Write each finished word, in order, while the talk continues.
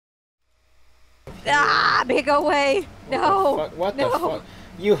Ah, make go away. No. What no. the fuck?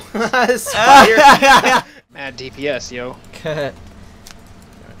 You spider. Mad DPS, yo.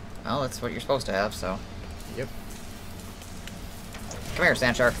 Well, that's what you're supposed to have, so. Yep. Come here,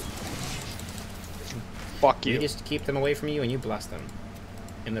 sand shark. Fuck you. You just keep them away from you and you blast them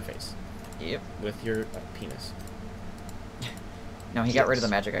in the face Yep. with your penis. No, he got rid of the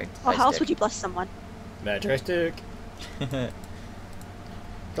magic eye. Oh, how else would you bless someone? Magic stick.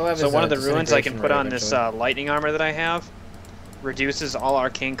 So one of the ruins I can put on this lightning armor that I have reduces all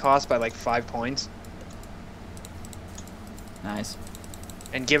arcane costs by like 5 points. Nice.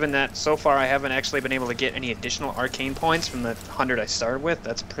 And given that so far I haven't actually been able to get any additional arcane points from the 100 I started with,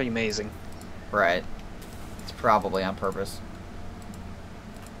 that's pretty amazing. Right. It's probably on purpose.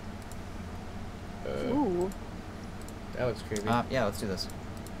 Ooh. That looks creepy. Yeah, let's do this.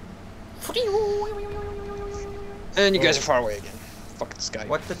 And you guys are far away again. Fuck this guy.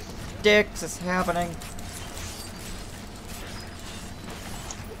 What the dicks is happening?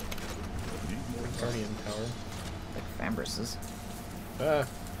 Guardian power. Like Fambris's.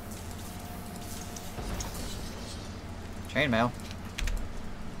 Chainmail.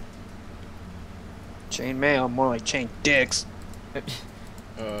 Chainmail, more like chain dicks. What?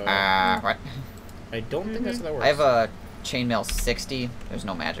 I don't think that's how that works. I have a chainmail 60. There's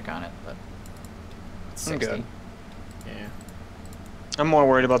no magic on it, but it's 60. I'm good. Yeah. I'm more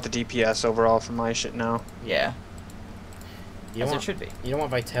worried about the DPS overall for my shit now. Yeah. You As want, it should be. You don't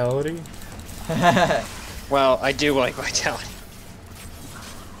want vitality? Well, I do like vitality.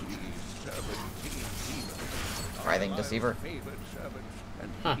 Writhing Deceiver.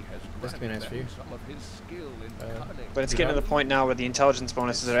 Huh. This could be nice for you. But it's getting to the point now where the intelligence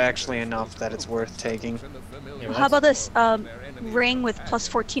bonuses are actually enough that it's worth taking. Yeah, well, How about this ring with plus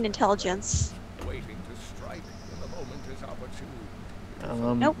 14 intelligence?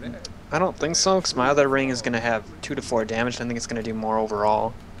 Nope. I don't think so, because my other ring is going to have 2 to 4 damage. I think it's going to do more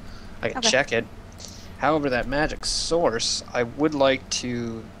overall. I can check it. However, that magic source, I would like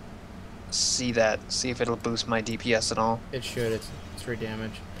to see if it'll boost my DPS at all. It should. It's 3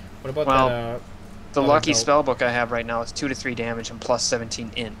 damage. What about Well, that? The other lucky belt? spellbook I have right now is 2 to 3 damage and plus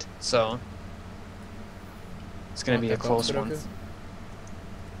 17 int, so it's going to be a that belt, close one. Squidoku?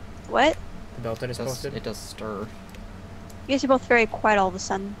 What? The belt that is posted? It does stir. You guys are both very quiet all of a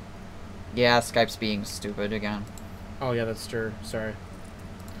sudden. Yeah, Skype's being stupid again. Oh yeah, that's stir. Sorry.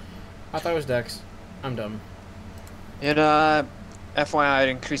 I thought it was Dex. I'm dumb. It, FYI, it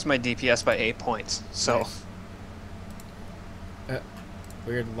increased my DPS by 8 points, so... Nice.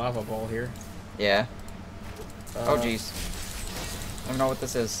 Weird lava ball here. Yeah. Oh jeez. I don't know what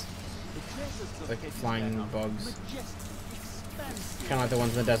this is. Like flying bugs. Kind of like the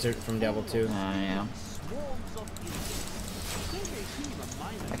ones in the desert from Diablo II. Yeah.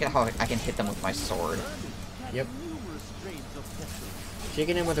 I get how I can hit them with my sword. Yep. She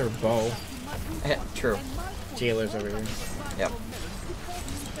can hit with her bow. True. Jailer's over here. Yep.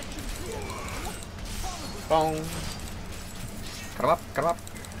 Boom. Cut him up, cut him up.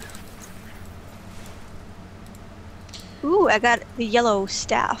 Ooh, I got the yellow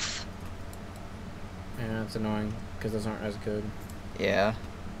staff. Yeah, that's annoying, because those aren't as good. Yeah.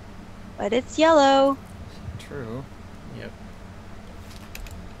 But it's yellow. True. Yep.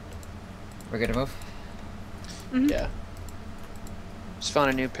 We're good to move? Mm-hmm. Yeah. Just found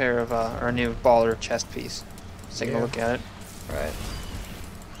a new pair of, or a new baller chest piece. Just taking a look at it. Right.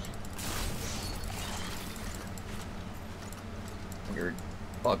 Weird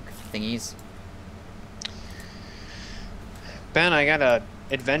bug thingies. Ben, I got a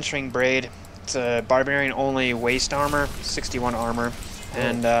adventuring braid. It's a barbarian only waist armor, 61 armor,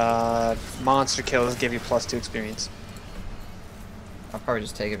 and monster kills give you plus 2 experience. I'll probably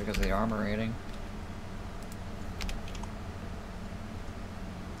just take it because of the armor rating.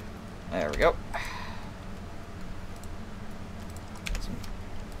 There we go. It's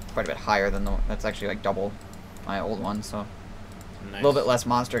quite a bit higher than the. That's actually like double my old one, so Nice. a little bit less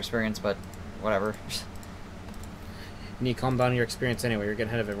monster experience, but whatever. You need to calm down your experience anyway. You're getting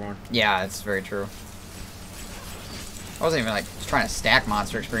ahead of everyone. Yeah, it's very true. I wasn't even like trying to stack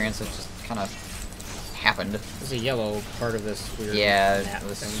monster experience. It just kind of happened. There's a yellow part of this weird. Yeah, map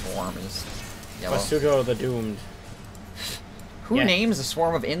this thing. swarm is yellow. Pseudo the Doomed. Who Yeah. names a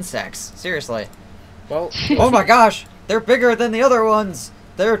swarm of insects? Seriously. Well. Oh my gosh! They're bigger than the other ones!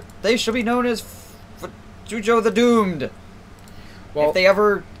 They should be known as Jujo the Doomed! Well, if they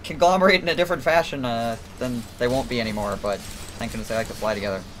ever conglomerate in a different fashion, then they won't be anymore, but thank goodness they like to fly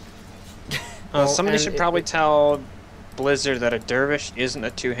together. Well, somebody and should probably tell Blizzard that a dervish isn't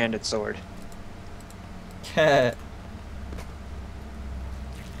a two-handed sword.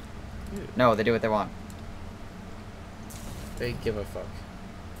 No, they do what they want. They give a fuck.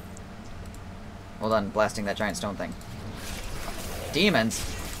 Well done, blasting that giant stone thing. Demons?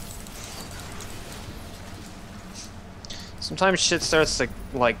 Sometimes shit starts to,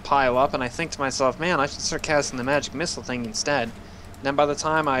 like, pile up, and I think to myself, man, I should start casting the magic missile thing instead. And then by the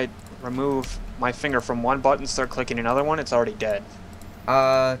time I remove my finger from one button, start clicking another one, it's already dead.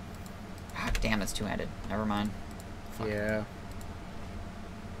 Ah, damn, it's two-handed. Never mind. Fuck. Yeah.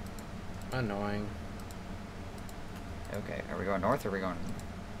 Annoying. Okay, are we going north or are we going...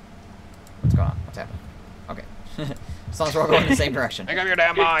 What's going on? What's happening? Okay. As long as we're all going in the same direction. Make up your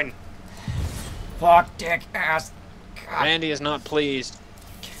damn mind! Fuck, dick, ass. God. Randy is not pleased.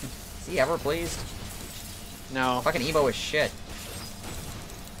 Is he ever pleased? No. Fucking Ebo is shit.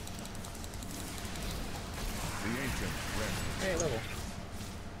 Hey, level.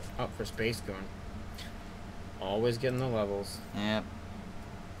 Up for Spacegoon. Always getting the levels. Yep.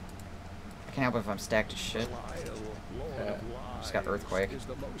 I can't help it if I'm stacked as shit. Just got Earthquake. Is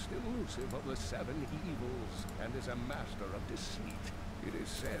the most elusive of the 7 evils and is a master of deceit. It is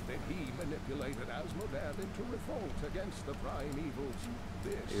said that he manipulated Asmodad into revolt against the prime evils.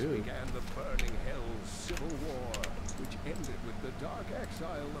 This began the Burning Hell's civil war, which ended with the dark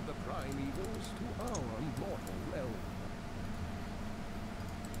exile of the prime evils to our mortal realm.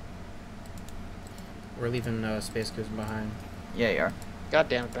 We're leaving Spacegoon behind. Yeah, you are. God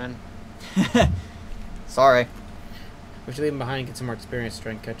damn it, Ben. Sorry. We should leave him behind and get some more experience to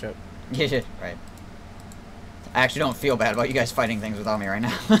try and catch up. Yeah, right. I actually don't feel bad about you guys fighting things without me right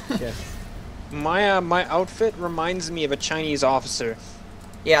now. Yeah. My outfit reminds me of a Chinese officer.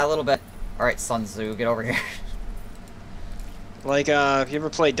 Yeah, a little bit. Alright, Sun Tzu, get over here. Like, if you ever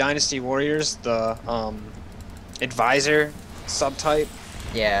played Dynasty Warriors, the, advisor subtype.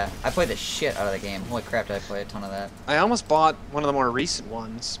 Yeah, I played the shit out of the game. Holy crap, did I play a ton of that. I almost bought one of the more recent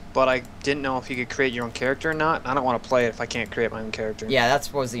ones, but I didn't know if you could create your own character or not. I don't want to play it if I can't create my own character. Yeah,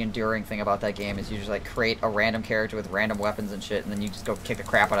 that's what was the enduring thing about that game, is you just, like, create a random character with random weapons and shit, and then you just go kick the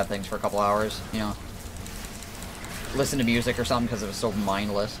crap out of things for a couple hours, you know. Listen to music or something, because it was so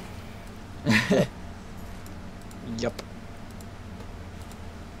mindless. Yup.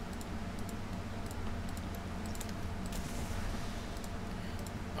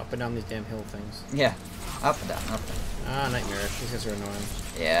 Up and down these damn hill things. Yeah, up and down, up and down. Ah, nightmare. These guys are annoying.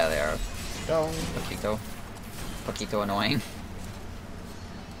 Yeah, they are. Don't. Poquito annoying.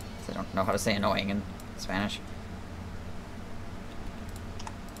 I don't know how to say annoying in Spanish.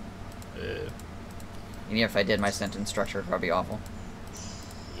 Even if I did, my sentence structure would probably be awful.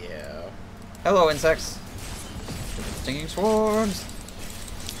 Yeah. Hello, insects. Stinging swarms.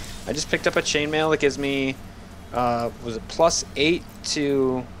 I just picked up a chainmail that gives me, was it +8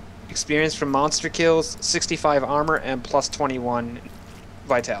 to experience from monster kills, 65 armor, and +21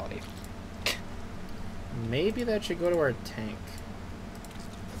 vitality. Maybe that should go to our tank.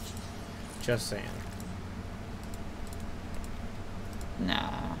 Just saying.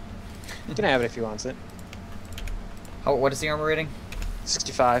 Nah. You can have it if he wants it. Oh, what is the armor rating?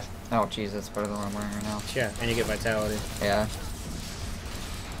 65. Oh, jeez, that's better than what I'm wearing right now. Yeah, and you get vitality. Yeah.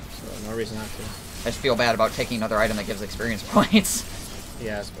 So no reason not to. I just feel bad about taking another item that gives experience points.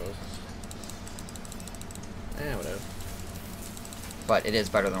 Yeah, I suppose. Whatever. But it is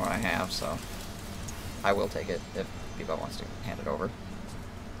better than what I have, so I will take it if Bebo wants to hand it over.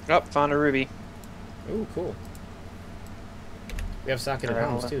 Oh, found a ruby. Ooh, cool. We have socketed Alright,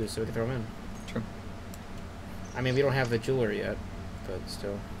 helms hold too, so we can throw them in. True. I mean, we don't have the jeweler yet, but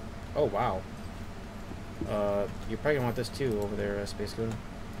still. Oh, wow. You're probably gonna want this too over there, Spacegoon.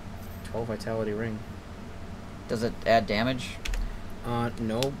 12 vitality ring. Does it add damage?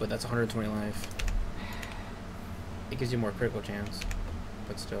 No, but that's 120 life. It gives you more critical chance,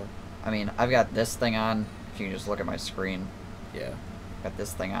 but still. I mean, I've got this thing on. If you can just look at my screen. Yeah. I've got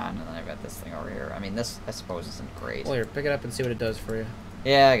this thing on, and then I've got this thing over here. I mean, this, I suppose, isn't great. Well, here, pick it up and see what it does for you.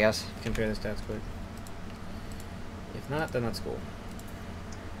 Yeah, I guess. Compare the stats quick. If not, then that's cool.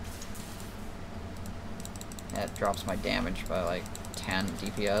 That drops my damage by like 10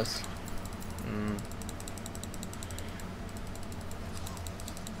 DPS. Mm.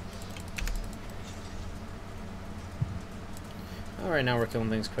 Alright, now we're killing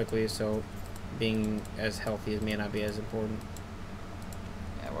things quickly, so being as healthy as may not be as important.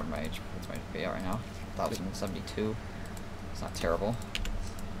 Yeah, what's my HP right now? 1072. It's not terrible.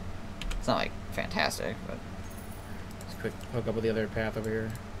 It's not like fantastic, but Just quick hook up with the other path over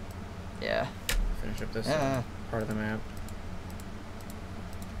here. yeah. Finish up this Yeah. part of the map.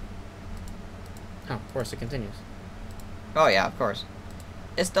 Oh, of course, it continues. Oh yeah, of course.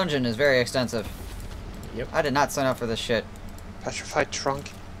 This dungeon is very extensive. Yep. I did not sign up for this shit. Petrified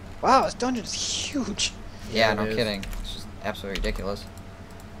trunk. Wow, this dungeon is huge. Yeah, it no is. kidding. It's just absolutely ridiculous.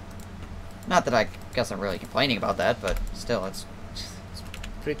 Not that I guess I'm really complaining about that, but still, it's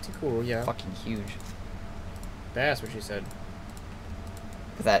Pretty cool, yeah. fucking huge. That's what she said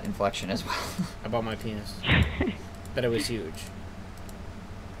With that inflection as well. about my penis. That it was huge.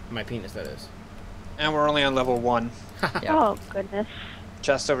 My penis, that is. And we're only on level 1. Yep. Oh, goodness.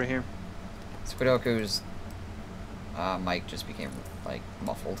 Chest over here. Squidoku's mic just became, like,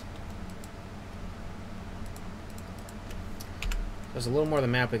 muffled. There's a little more of the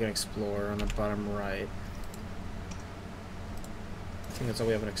map we can explore on the bottom right. I think that's all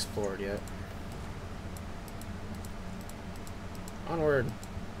we haven't explored yet. Onward.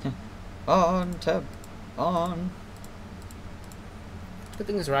 On, tab. On. Good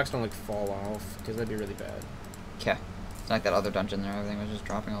thing these rocks don't like fall off, because that'd be really bad. Yeah. It's like that other dungeon there, everything was just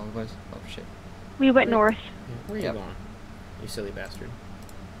dropping all over the place. Oh shit. We went north. Yeah, where are Yep. you going? You silly bastard.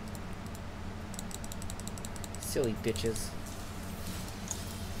 Silly bitches.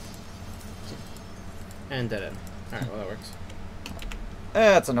 And dead end. Alright, well that works.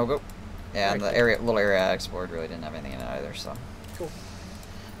 It's a no-go. Yeah, and Right. the area, little area I explored really didn't have anything in it either, so. Cool.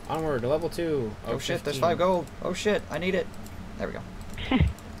 Onward to level 2. Oh shit, 15. there's 5 gold. Oh shit, I need it. There we go.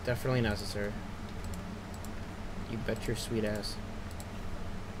 Definitely necessary. You bet your sweet ass.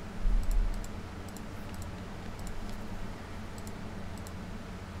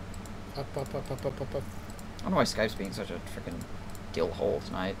 Up, up, up, up, up, up, up. I don't know why Skype's being such a freaking gill hole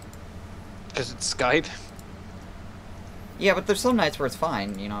tonight. Because it's Skype. Yeah, but there's some nights where it's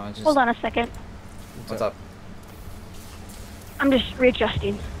fine, you know, it's just... Hold on a second. What's up? I'm just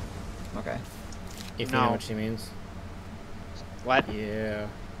readjusting. Okay. If you No. know what she means. What? Yeah.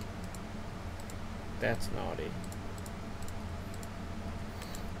 That's naughty.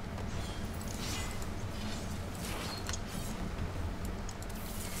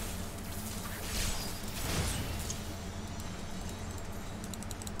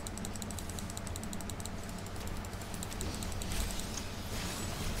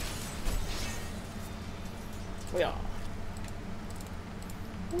 We are.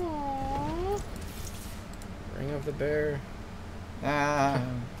 Aww. Ring of the bear. Ah.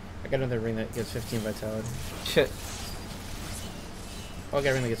 I got another ring that gives 15 vitality. Shit. Oh, I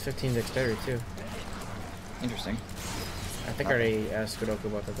got a ring that gives 15 dexterity too. Interesting. I think I already asked Squidoku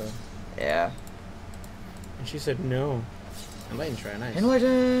about that though. Yeah. And she said no. Enlightened try, nice.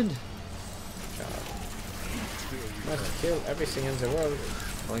 Enlightened! Job. Must kill everything in the world.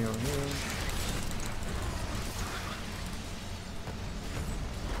 Oh, you're here.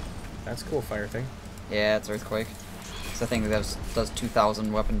 That's a cool fire thing. Yeah, it's Earthquake. It's the thing that does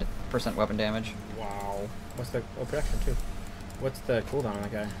 2,000% weapon damage. Wow. What's the protection too? What's the cooldown on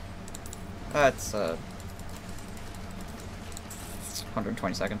that guy? It's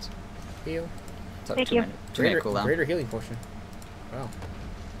 120 seconds. Heal. It's a Thank 2 you. minute, 2 minute cooldown. Greater healing potion. Wow.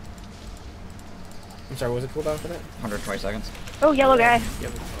 I'm sorry, what was the cooldown for that? 120 seconds. Oh, yellow guy.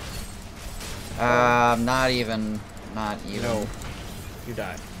 Yep. Not even. Not even. No. You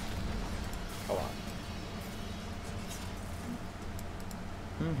die. A lot.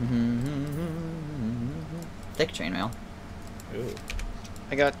 Thick chainmail. Ooh.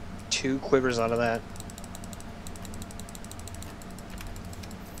 I got 2 quivers out of that.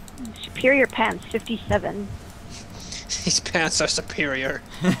 Superior pants, 57. These pants are superior.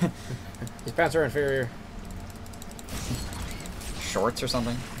 His pants are inferior. Shorts or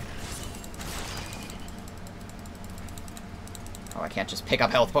something. Oh, I can't just pick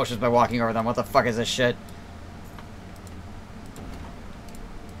up health potions by walking over them. What the fuck is this shit?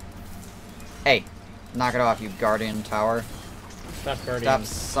 Hey, knock it off, you guardian tower. Stop guarding. Stop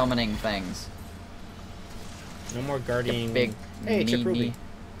summoning things. No more guarding. Big Hey, chip ruby. meanie.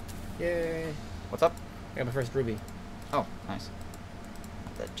 Yay. What's up? I got my first ruby. Oh, nice.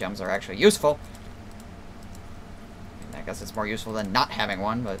 The gems are actually useful. I guess it's more useful than not having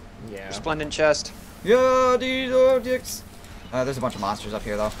one, but... Yeah. Resplendent chest. Yeah, these objects! There's a bunch of monsters up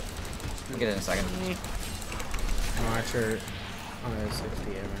here, though. We'll get it in a second. Oh, actually. Oh, there's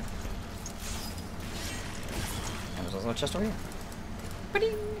 60 ammo. And there's also a chest over here. Ooh,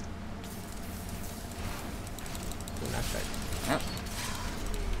 not bad. Yep.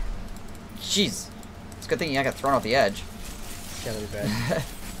 Jeez. It's a good thing I got thrown off the edge. Yeah, that'd be bad.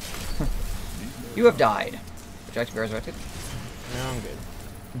 You have died. Would you like to be resurrected? No, I'm good.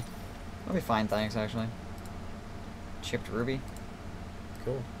 That'll be fine, thanks, actually. Chipped ruby.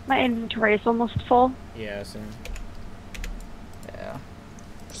 Cool. My inventory is almost full. Yeah, same. Yeah.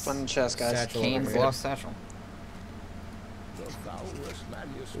 Resplendent chest, guys. Satchel. Kane's over here. lost satchel. The foulest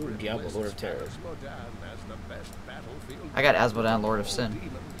manuscript Ooh, Diablo, lists Lord of Terror. Asmodan as the best battlefield I got for Asmodan, Lord of all Sin.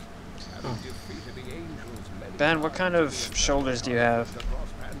 demons. Having defeated the angels many Ben, what kind of times, shoulders do you have? across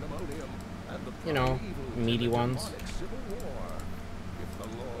pandemonium and the You know, prime evils in meaty the ones. demonic civil war. If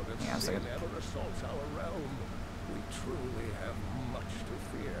the Lord of Yeah, Sin so- ever assaults our realm, we truly have much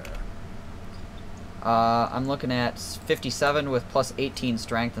to fear. I'm looking at 57 with plus 18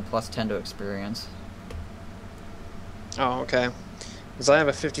 strength and plus 10 to experience. Oh, okay. Because I have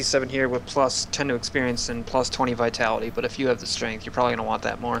a 57 here with plus 10 to experience and plus 20 vitality, but if you have the strength, you're probably going to want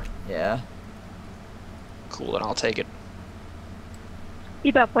that more. Yeah. Cool, then I'll take it.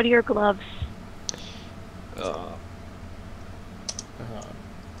 Bebop, what are your gloves? Uh,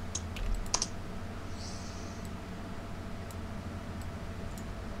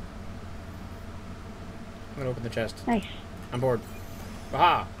 I'm gonna open the chest. Nice. I'm bored.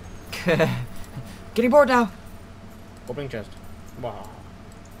 Aha! Getting bored now. Opening chest. Wow.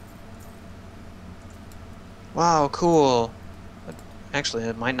 Wow, cool. Actually,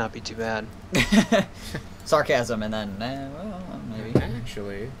 it might not be too bad. Sarcasm, and then, well, maybe.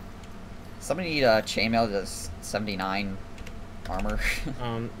 Actually, Somebody need a chainmail that does 79 armor.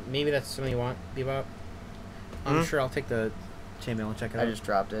 maybe that's something you want, Bebop. I'm Hmm? sure I'll take the chainmail and check it out. I just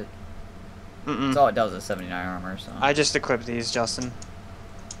dropped it. Mm-mm. That's all it does is 79 armor, so. I just equipped these, Justin.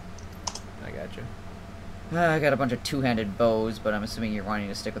 I gotcha. I got a bunch of two-handed bows, but I'm assuming you're wanting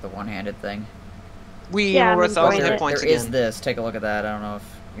to stick with the one-handed thing. We Yeah, were I'm a 1,000 enjoying hit it. points There again. is this. Take a look at that. I don't know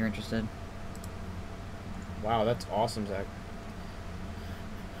if you're interested. Wow, that's awesome, Zach.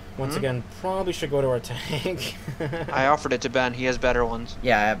 Once Hmm? again, probably should go to our tank. I offered it to Ben. He has better ones.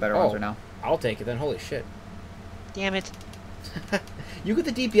 Yeah, I have better ones Oh. right now. I'll take it then. Holy shit. Damn it. You get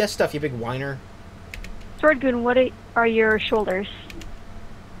the DPS stuff, you big whiner. Squidoku, what are your shoulders?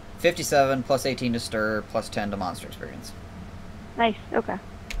 57 plus 18 to stir plus 10 to monster experience. Nice. Okay.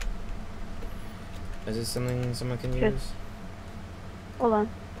 Is this something someone can Good. use? Hold on.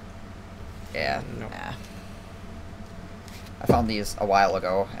 Yeah. No. Nah. I found these a while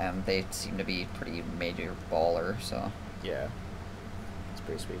ago, and they seem to be pretty major baller, so. Yeah. It's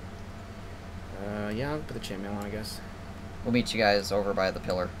pretty sweet. Yeah, I'll put the chainmail on, I guess. We'll meet you guys over by the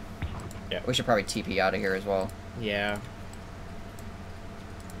pillar. Yeah. We should probably TP out of here as well. Yeah.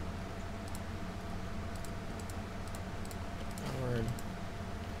 Onward.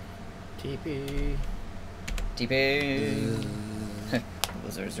 TP. TP!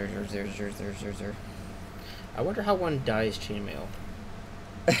 Zer, zer, zer, zer, zer, zer, zer, zer. I wonder how one dies chainmail.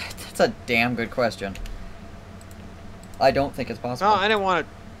 That's a damn good question. I don't think it's possible. Oh, I didn't want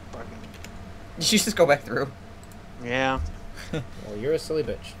to... You should just go back through. Yeah. Well, you're a silly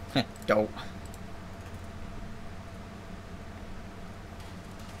bitch. Don't.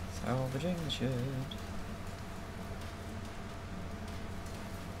 Salvaging the shit.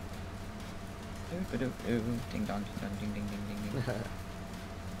 Doo-ba-doo-doo. Ding dong, ding dong, ding ding ding ding ding.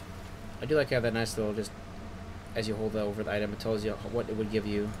 I do like how that nice little just, as you hold over the item, it tells you what it would give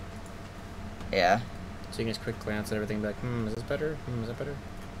you. Yeah. So you can just quick glance at everything and be like, is this better? Is that better?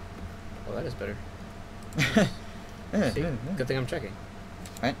 Well, that is better. See? Good thing I'm checking.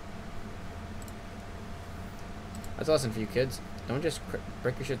 Right? That's a lesson for you kids. Don't just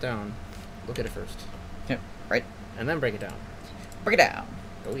break your shit down. Look at it first. Yeah, right? And then break it down. Break it down.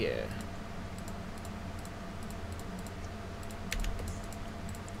 Oh, yeah.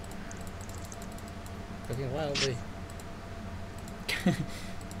 Clicking wildly.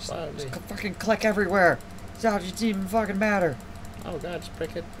 Wildly. Just fucking click everywhere. How does it even fucking matter? Oh, God, just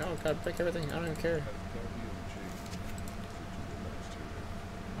break it. Oh, God, break everything. I don't even care.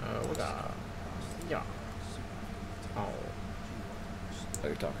 What the? Yeah. Oh. Oh,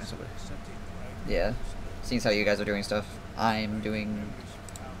 you're talking to somebody. Yeah. Seeing how you guys are doing stuff, I'm doing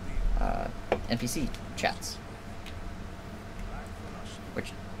NPC chats.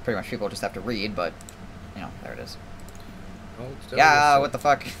 Which pretty much people just have to read, but, you know, there it is. Hold still. Yeah, what the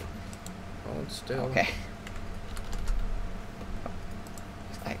fuck? Hold still. Okay.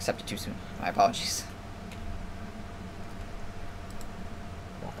 I accepted too soon. My apologies.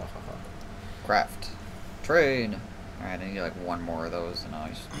 Craft. Train. Alright, I need like one more of those, and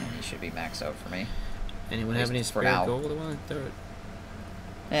he should be maxed out for me. Anyone At have any least for spare now. gold they want to throw it?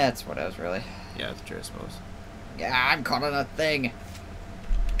 Yeah, that's what I was really. Yeah, that's true, I suppose. Yeah, I'm calling a thing.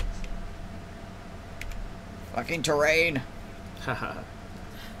 Fucking terrain. Haha.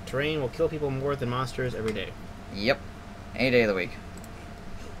 Terrain will kill people more than monsters every day. Yep. Any day of the week.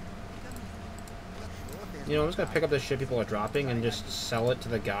 You know, I'm just gonna pick up the shit people are dropping and just sell it to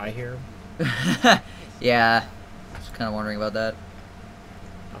the guy here. Yeah. Just kind of wondering about that.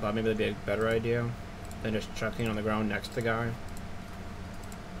 I thought maybe that'd be a better idea than just chucking it on the ground next to the guy.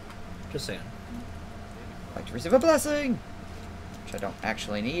 Just saying. Like to receive a blessing! Which I don't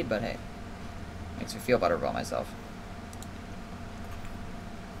actually need, but hey. Makes me feel better about myself.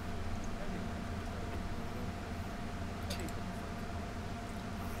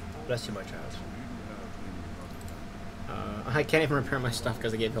 Bless you, my child. I can't even repair my stuff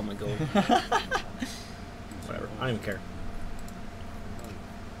because I gave him my gold. Whatever. I don't even care.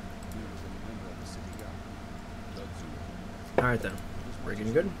 Alright then. We're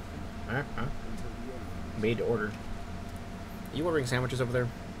getting good? Alright, made to order. Are you ordering sandwiches over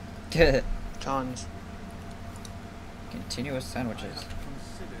there? Tons. Continuous sandwiches.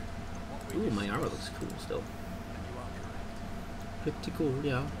 Ooh, my armor looks cool still. Pretty cool,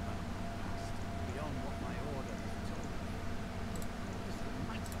 yeah.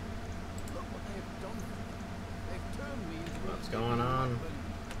 What's going on?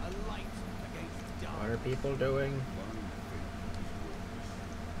 What are people doing?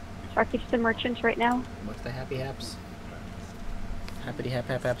 Talking to the merchants right now. What's the happy haps? Happity hap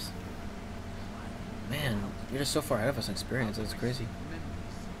hap haps. Man, you're just so far ahead of us in experience. It's crazy.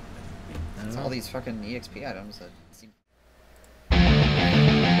 I don't It's know. all these fucking EXP items that